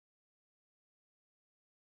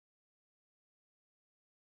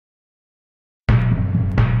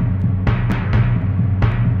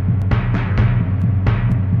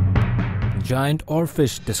giant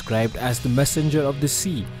oarfish, described as the messenger of the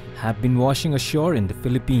sea, have been washing ashore in the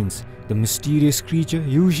Philippines. The mysterious creature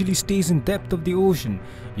usually stays in depth of the ocean,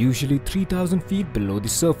 usually 3,000 feet below the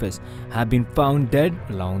surface, have been found dead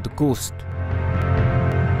along the coast.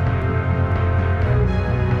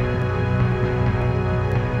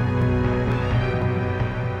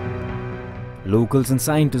 Locals and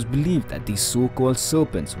scientists believe that these so-called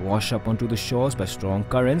serpents wash up onto the shores by strong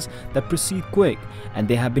currents that precede quake, and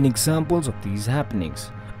there have been examples of these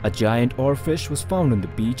happenings. A giant oarfish was found on the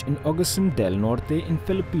beach in Agusan Del Norte in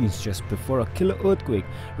Philippines just before a killer earthquake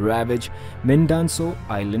ravaged Mindanao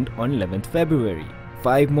Island on 11th February.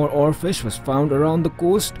 5 more oarfish was found around the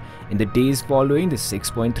coast in the days following the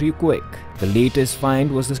 6.3 quake. The latest find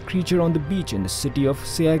was a creature on the beach in the city of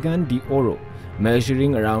Cagayan de Oro,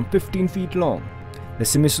 measuring around 15 feet long. The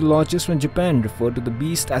seismologists from Japan refer to the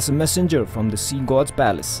beast as a messenger from the sea god's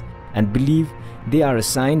palace and believe they are a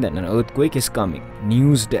sign that an earthquake is coming.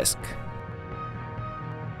 News Desk.